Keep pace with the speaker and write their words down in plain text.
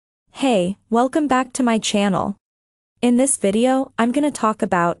Hey, welcome back to my channel. In this video, I'm gonna talk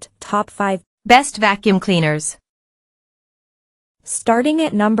about top 5 best vacuum cleaners. Starting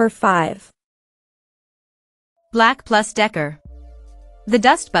at number 5. BLACK+DECKER. The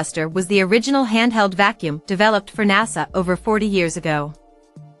Dustbuster was the original handheld vacuum developed for NASA over 40 years ago.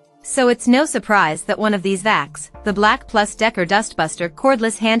 So it's no surprise that one of these vacs, the BLACK+DECKER Dustbuster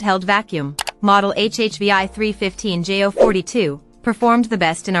Cordless Handheld Vacuum, model HHVI 315J042, performed the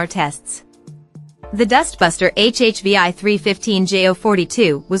best in our tests. The Dustbuster HHVI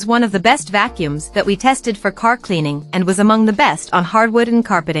 315J042 was one of the best vacuums that we tested for car cleaning and was among the best on hardwood and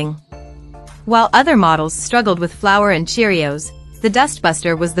carpeting. While other models struggled with flour and Cheerios, the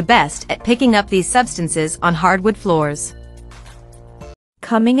Dustbuster was the best at picking up these substances on hardwood floors.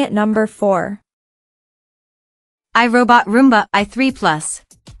 Coming at number 4. iRobot Roomba i3+.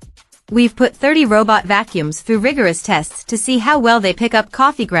 We've put 30 robot vacuums through rigorous tests to see how well they pick up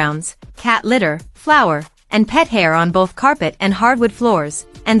coffee grounds, cat litter, flour, and pet hair on both carpet and hardwood floors,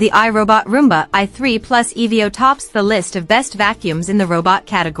 and the iRobot Roomba i3+ EVO tops the list of best vacuums in the robot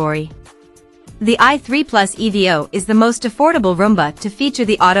category. The i3+ EVO is the most affordable Roomba to feature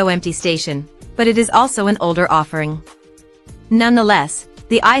the auto empty station, but it is also an older offering. Nonetheless,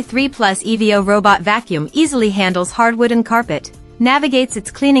 the i3+ EVO robot vacuum easily handles hardwood and carpet, navigates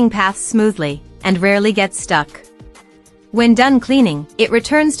its cleaning paths smoothly, and rarely gets stuck. When done cleaning, it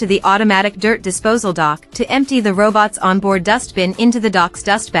returns to the automatic dirt disposal dock to empty the robot's onboard dustbin into the dock's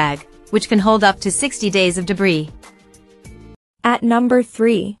dust bag, which can hold up to 60 days of debris. At number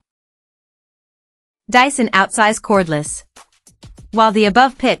 3. Dyson Outsize Cordless. While the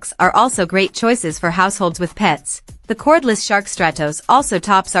above picks are also great choices for households with pets, the cordless Shark Stratos also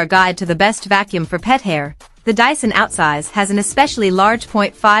tops our guide to the best vacuum for pet hair. The Dyson Outsize has an especially large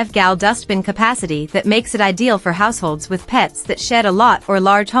 0.5 gal dustbin capacity that makes it ideal for households with pets that shed a lot or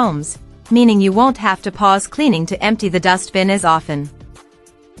large homes, meaning you won't have to pause cleaning to empty the dustbin as often.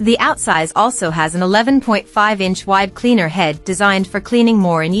 The Outsize also has an 11.5-inch wide cleaner head designed for cleaning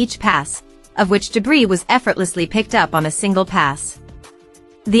more in each pass, of which debris was effortlessly picked up on a single pass.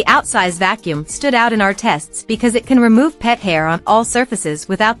 The Outsize vacuum stood out in our tests because it can remove pet hair on all surfaces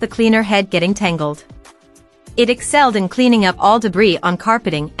without the cleaner head getting tangled. It excelled in cleaning up all debris on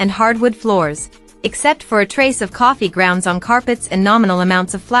carpeting and hardwood floors, except for a trace of coffee grounds on carpets and nominal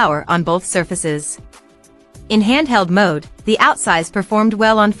amounts of flour on both surfaces. In handheld mode, the Outsize performed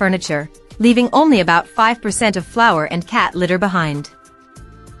well on furniture, leaving only about 5% of flour and cat litter behind.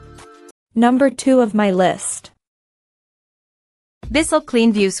 Number 2 of my list. Bissell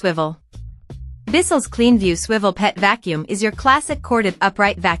Cleanview Swivel. Bissell's Cleanview Swivel Pet Vacuum is your classic corded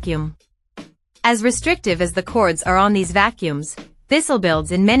upright vacuum. As restrictive as the cords are on these vacuums, Bissell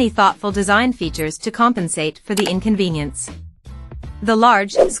builds in many thoughtful design features to compensate for the inconvenience. The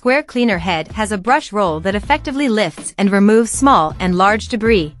large, square cleaner head has a brush roll that effectively lifts and removes small and large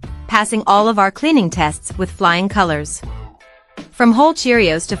debris, passing all of our cleaning tests with flying colors. From whole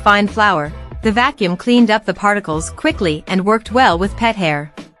Cheerios to fine flour, the vacuum cleaned up the particles quickly and worked well with pet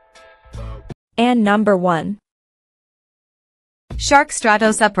hair. And number 1. Shark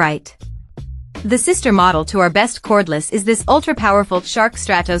Stratos Upright. The sister model to our best cordless is this ultra-powerful Shark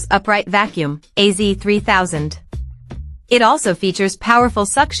Stratos Upright Vacuum, AZ3000. It also features powerful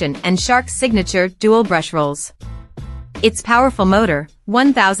suction and Shark's signature dual brush rolls. Its powerful motor,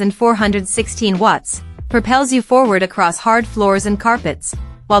 1,416 watts, propels you forward across hard floors and carpets,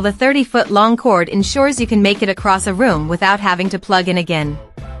 while the 30-foot-long cord ensures you can make it across a room without having to plug in again.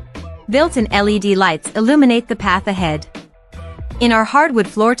 Built-in LED lights illuminate the path ahead. In our hardwood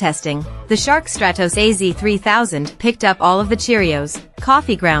floor testing, the Shark Stratos AZ3000 picked up all of the Cheerios,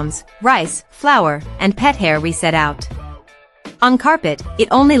 coffee grounds, rice, flour, and pet hair we set out. On carpet, it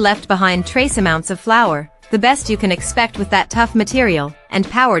only left behind trace amounts of flour, the best you can expect with that tough material, and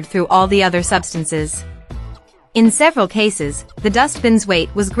powered through all the other substances. In several cases, the dustbin's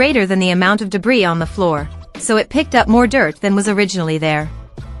weight was greater than the amount of debris on the floor, so it picked up more dirt than was originally there.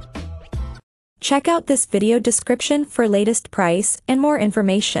 Check out this video description for latest price and more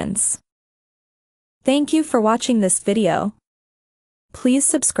informations. Thank you for watching this video. Please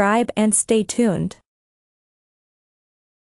subscribe and stay tuned.